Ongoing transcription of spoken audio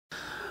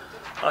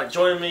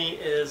Joining me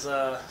is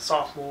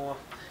sophomore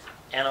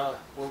Anna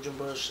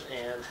Wilgenbusch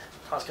and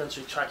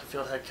cross-country track and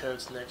field head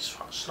coach Nick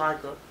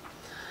Schneigert.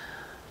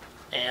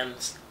 And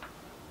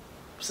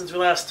since we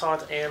last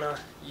talked to Anna,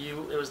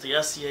 it was the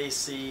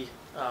SCAC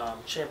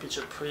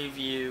championship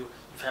preview.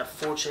 You've had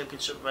 4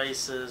 championship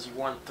races. You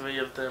won 3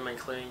 of them,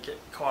 including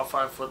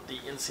qualifying for the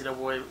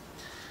NCAA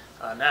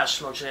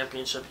national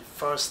championship. You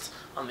first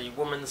on the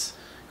women's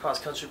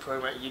cross-country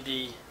program at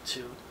UD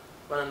to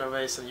run in a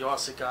race, and you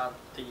also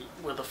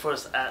were the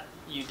first at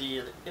UD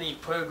in any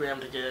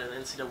program to get an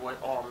NCAA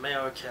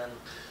All-American.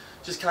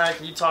 Just kind of,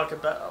 can you talk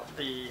about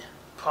the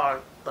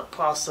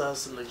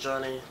process and the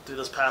journey through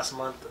this past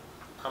month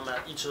at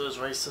each of those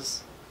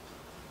races?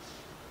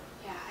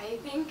 Yeah, I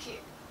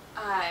think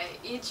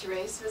each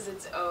race was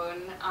its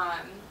own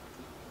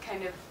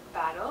kind of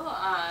battle.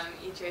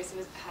 Each race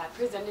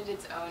presented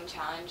its own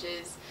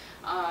challenges,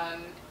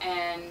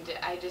 and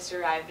I just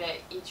arrived at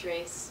each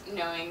race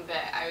knowing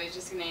that I was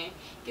just going to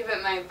give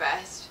it my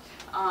best,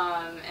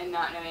 and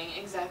not knowing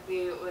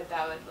exactly what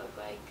that would look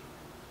like.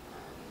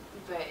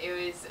 But it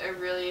was a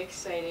really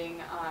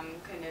exciting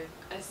kind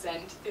of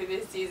ascent through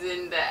this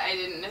season that I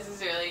didn't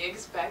necessarily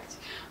expect.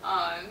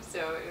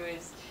 So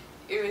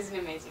it was an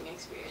amazing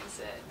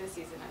experience this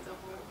season as a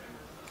whole.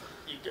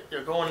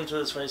 You're going into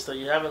this race, though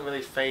you haven't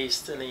really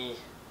faced any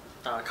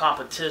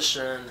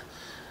competition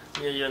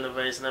near you in the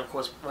race, and then of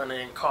course running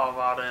in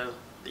Colorado,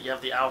 you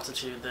have the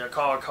altitude there.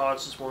 Colorado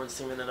College's women's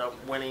team ended up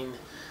winning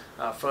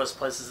first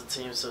place as a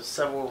team, so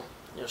several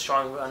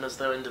strong runners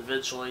there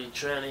individually.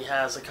 Trinity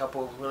has a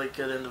couple of really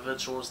good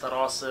individuals that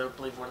also, I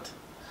believe, went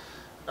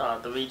to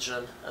the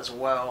region as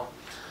well,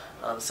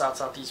 the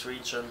Southeast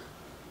region.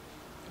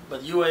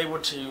 But you were able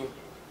to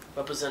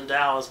represent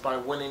Dallas by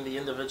winning the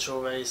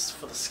individual race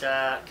for the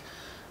SCAC,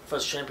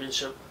 first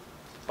championship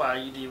by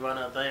a UD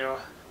runner there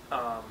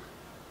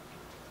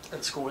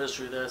in school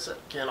history there. So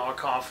again, our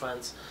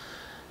conference.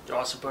 You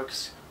also broke,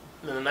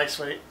 in the next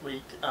week,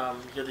 you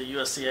get the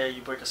USCA,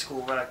 you break a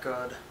school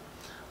record,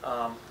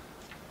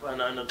 run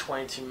under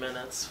 22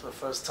 minutes for the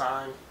first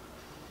time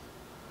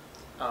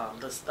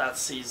that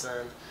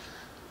season.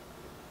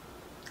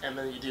 And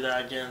then you do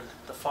that again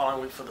the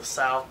following week for the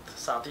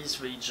Southeast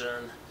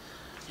region.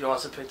 You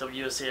also picked up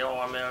USCA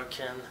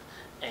All-American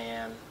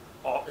and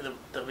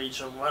the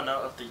region runner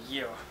of the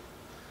year.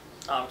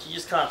 Can you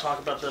just kind of talk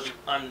about the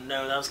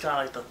unknown? That was kind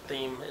of like the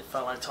theme. It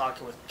felt like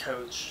talking with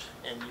Coach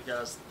and you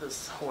guys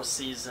this whole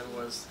season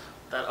was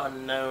that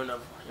unknown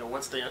of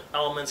what's the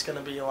elements going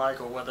to be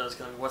like, or whether it's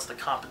going to, what's the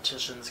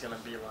competition's going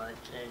to be like,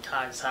 and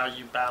kind of how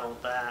you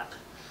battled that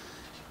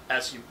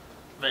as you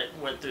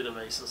went through the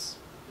races.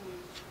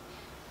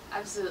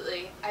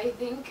 Absolutely. I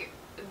think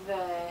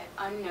the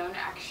unknown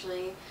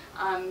actually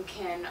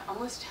can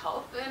almost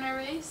help in a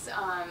race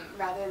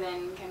rather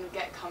than kind of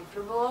get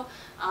comfortable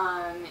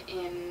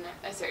in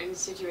a certain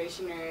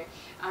situation,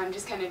 or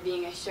just kind of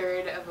being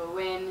assured of a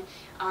win.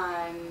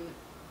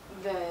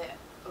 The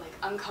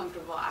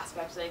uncomfortable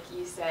aspect, like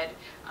you said,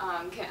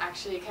 can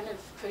actually kind of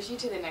push you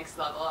to the next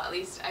level. At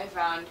least I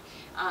found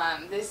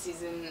this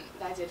season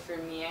that did for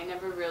me. I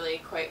never really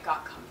quite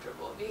got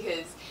comfortable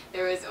because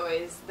there was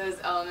always those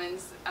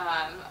elements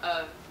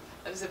of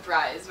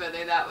surprise,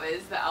 whether that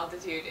was the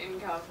altitude in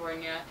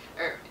California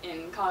or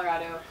in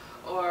Colorado,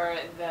 or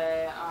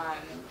the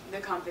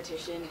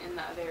competition in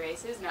the other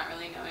races, not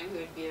really knowing who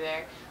would be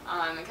there.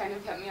 It kind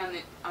of kept me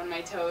on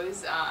my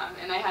toes,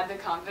 and I had the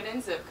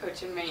confidence of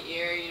Coach in my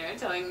ear,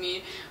 telling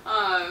me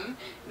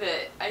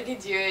that I could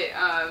do it.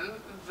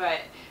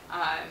 But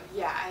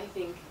yeah, I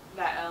think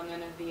that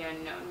element of the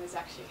unknown was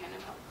actually kind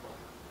of helpful.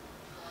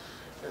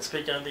 And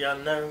speaking of the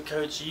unknown,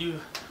 Coach, you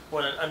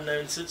were in an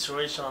unknown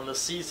situation on the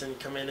season,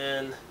 coming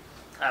in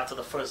after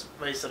the first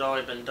race had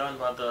already been done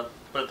by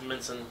both the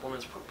men's and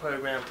women's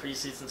program.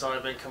 Preseason's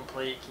already been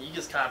complete. Can you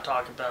just kind of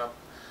talk about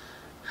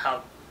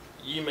how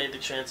you made the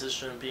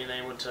transition, being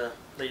able to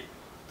lead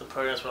the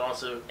programs, but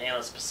also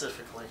Anna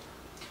specifically?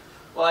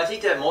 Well, I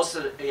think that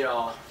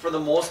for the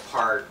most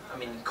part,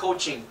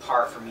 coaching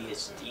part for me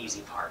is the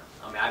easy part.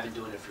 I've been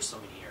doing it for so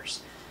many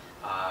years.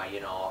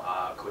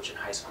 Coaching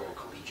high school,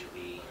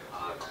 collegiately,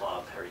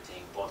 club,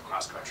 everything, both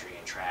cross country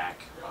and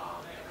track,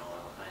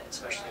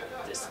 especially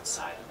the distance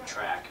side of the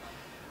track.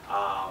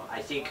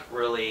 I think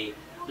really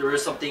there were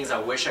some things I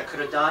wish I could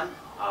have done,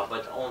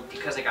 but only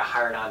because I got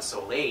hired on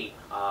so late,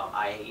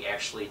 I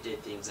actually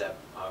did things that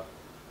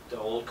the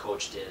old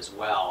coach did as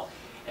well,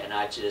 and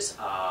I just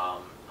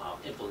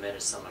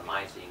implemented some of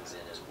my things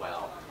in as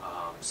well.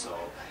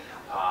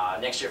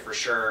 Next year for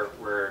sure,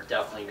 we're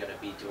definitely going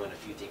to be doing a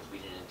few things we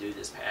didn't do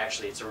this.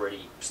 Actually, it's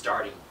already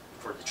starting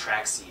for the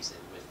track season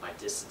with my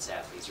distance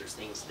athletes. There's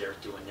things they're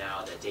doing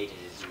now that they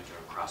didn't do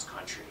during cross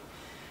country.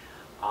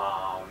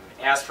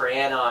 As for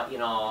Anna,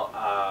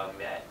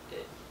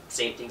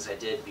 same things I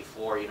did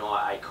before.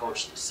 I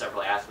coached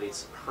several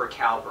athletes her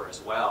caliber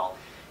as well,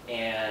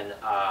 and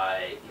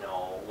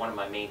one of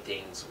my main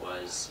things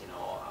was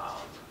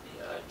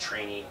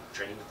training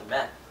with the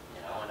men.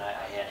 And I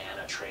had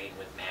Anna train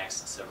with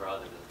Max and several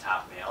other of the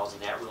top males,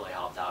 and that really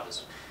helped out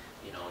as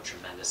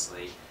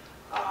tremendously.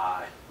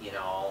 you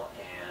know,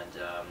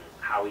 and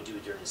how we do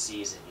during the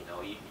season. You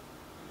know,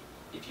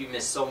 if you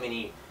miss so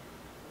many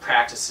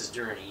practices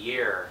during a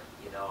year,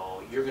 you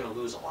know, you're going to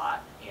lose a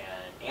lot.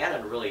 And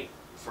Anna really,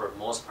 for the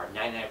most part,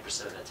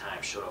 99% of the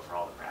time, showed up for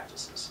all the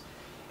practices.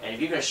 And if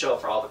you're going to show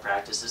up for all the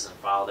practices and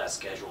follow that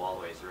schedule all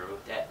the way through,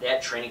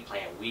 that training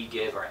plan we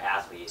give our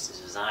athletes is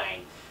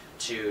designed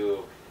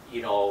to,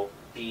 you know,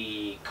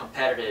 be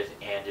competitive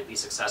and to be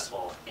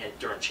successful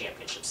during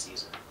championship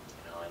season.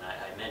 You know, and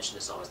I mentioned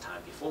this all the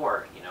time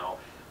before. You know,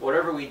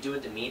 whatever we do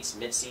at the meets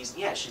mid-season,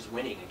 yeah, she's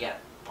winning again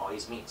all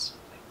these meets,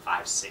 like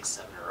 5, 6,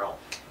 7 in a row.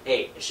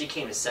 Hey, if she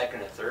came in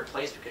second and third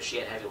place because she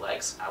had heavy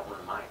legs, I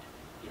wouldn't mind.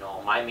 You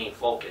know, my main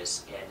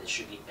focus, and it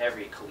should be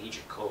every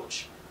collegiate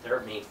coach, their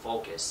main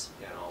focus,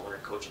 you know, when they're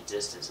coaching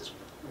distance is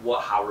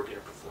how we're going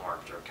to perform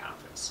during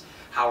conference,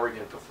 how we're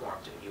going to perform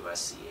during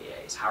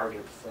USCAAs, how we're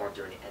going to perform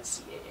during the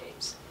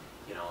NCAAs.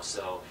 You know,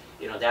 so,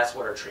 you know, that's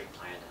what our training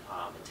plan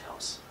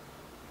entails.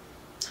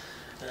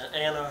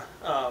 Anna,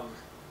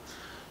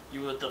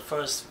 you were the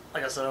first,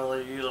 like I said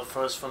earlier, you were the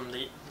first from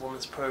the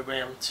women's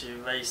program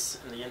to race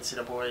in the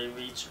NCAA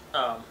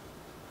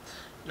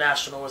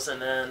Nationals,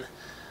 and then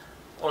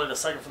only the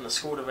second from the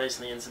school to race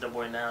in the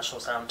NCAA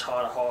Nationals. Adam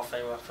Todd, a Hall of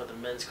Famer for the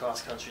men's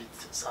cross-country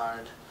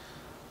side,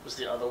 was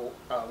the other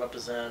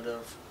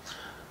representative.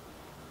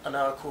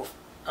 Another cool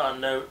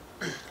note,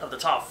 of the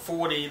top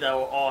 40 that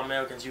were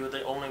All-Americans, you were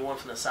the only one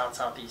from the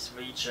South-Southeast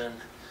region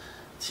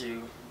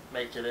to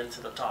make it into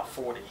the top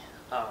 40.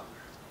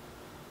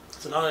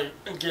 So not only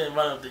getting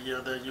run of the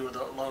year, you were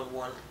the only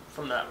one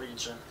from that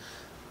region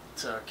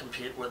to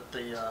compete with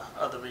the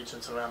other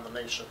regions around the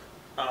nation.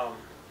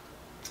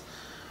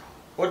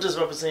 What does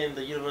representing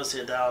the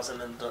University of Dallas and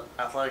then the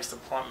athletics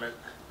department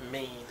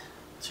mean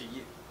to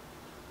you?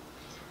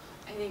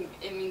 I think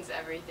it means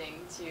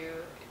everything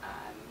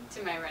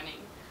to my running.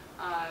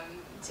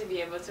 To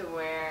be able to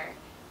wear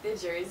the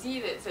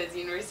jersey that says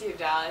University of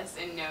Dallas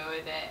and know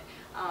that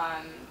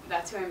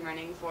that's who I'm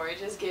running for. It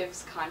just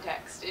gives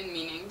context and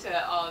meaning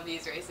to all of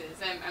these races.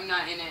 I'm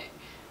not in it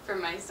for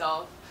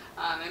myself.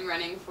 I'm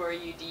running for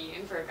UD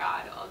and for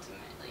God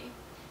ultimately.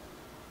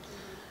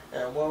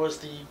 And what was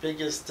the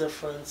biggest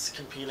difference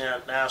competing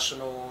at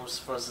nationals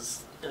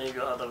versus any of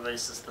your other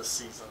races this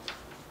season?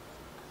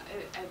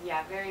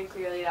 Yeah, very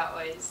clearly that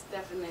was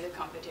definitely the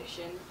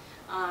competition.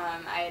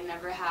 I had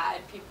never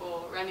had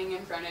people running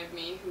in front of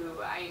me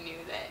who I knew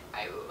that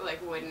I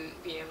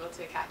wouldn't be able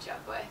to catch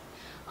up with.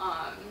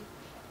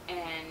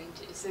 And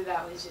so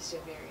that was just a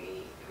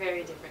very,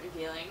 very different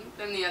feeling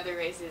than the other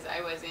races.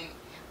 I wasn't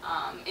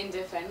in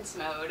defense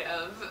mode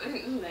of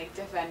like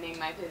defending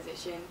my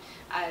position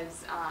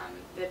as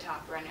the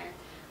top runner.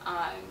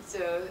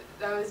 So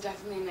that was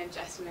definitely an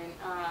adjustment,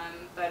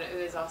 but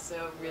it was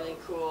also really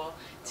cool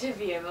to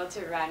be able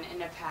to run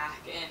in a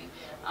pack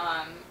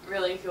and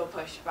really feel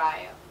pushed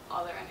by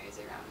all the runners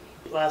around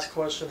me. Last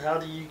question, how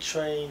do you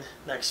train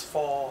next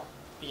fall,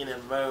 being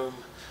in Rome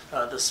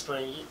this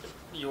spring?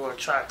 You were a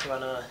track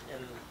runner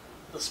in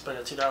the spring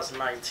of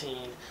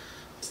 2019.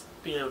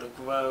 Being able to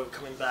grow,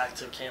 coming back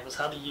to campus,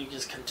 how do you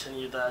just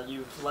continue that?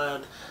 You've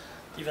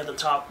had the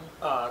top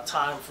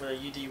time for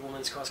UD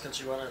women's cross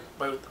country running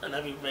both in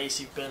every race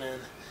you've been in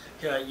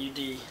here at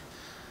UD.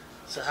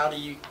 So how do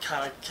you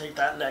kind of take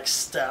that next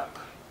step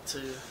to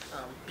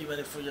be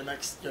ready for your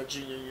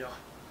junior year?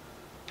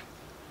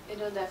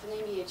 It'll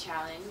definitely be a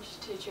challenge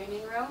to train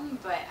in Rome,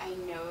 but I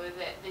know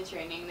that the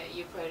training that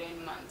you put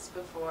in months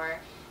before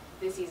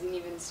the season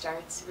even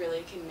starts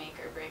really can make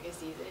or break a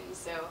season.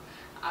 So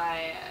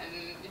I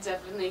am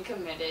definitely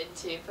committed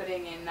to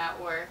putting in that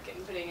work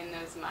and putting in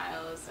those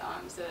miles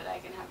so that I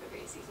can have a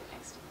great season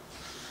next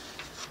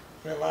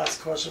year. And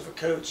last question for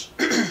Coach.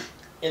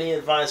 Any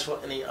advice for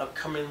any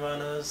upcoming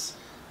runners?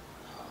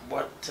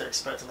 What to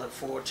expect to look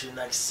forward to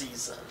next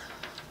season?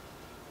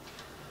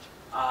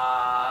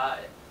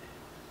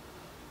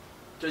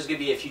 There's going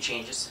to be a few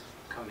changes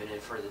coming in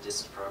for the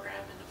distance program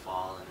in the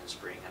fall and in the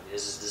spring. I mean,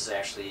 this is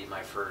actually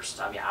my first.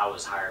 I mean, I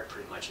was hired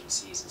pretty much in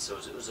season, so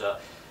it was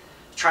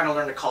trying to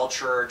learn the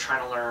culture,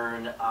 trying to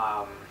learn,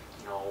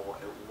 you know,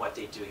 what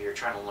they do here,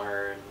 trying to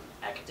learn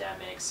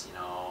academics, you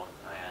know,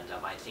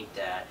 and I think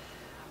that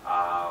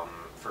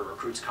for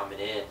recruits coming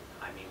in,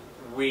 I mean,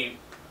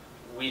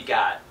 we've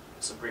got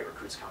some great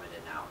recruits coming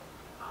in now.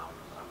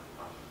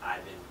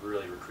 I've been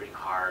really recruiting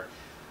hard.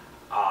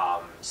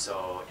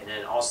 And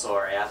then also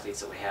our athletes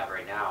that we have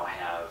right now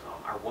have,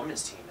 our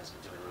women's team has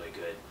been doing really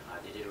good.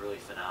 They did really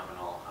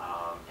phenomenal,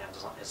 and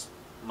as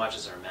much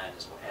as our men,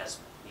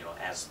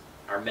 as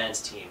our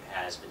men's team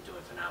has been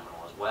doing phenomenal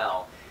as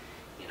well,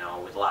 you know,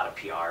 with a lot of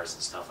PRs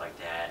and stuff like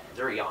that, and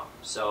they're young.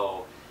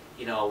 So,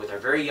 you know, with our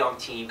very young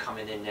team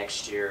coming in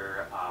next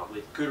year,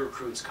 with good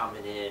recruits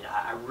coming in,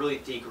 I really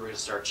think we're going to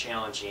start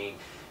challenging,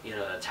 you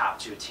know, the top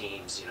 2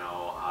 teams, you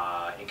know,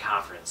 in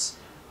conference,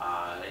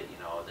 you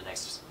know, the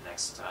next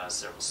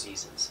several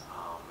seasons.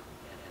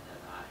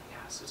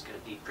 Yeah, so it's going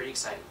to be pretty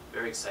exciting,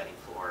 very exciting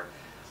for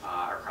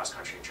our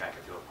cross-country and track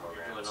and field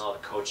program. Doing all the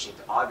coaching,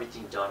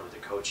 everything done with the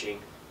coaching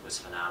was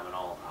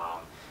phenomenal.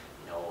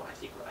 You know,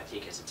 I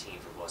think as a team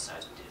for both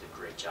sides we did a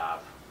great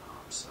job.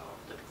 So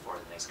looking forward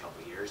to the next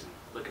couple of years, and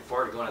looking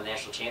forward to going to the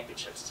national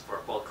championships for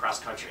both cross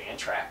country and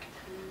track.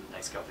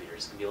 Next couple of years.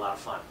 It's gonna be a lot of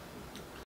fun.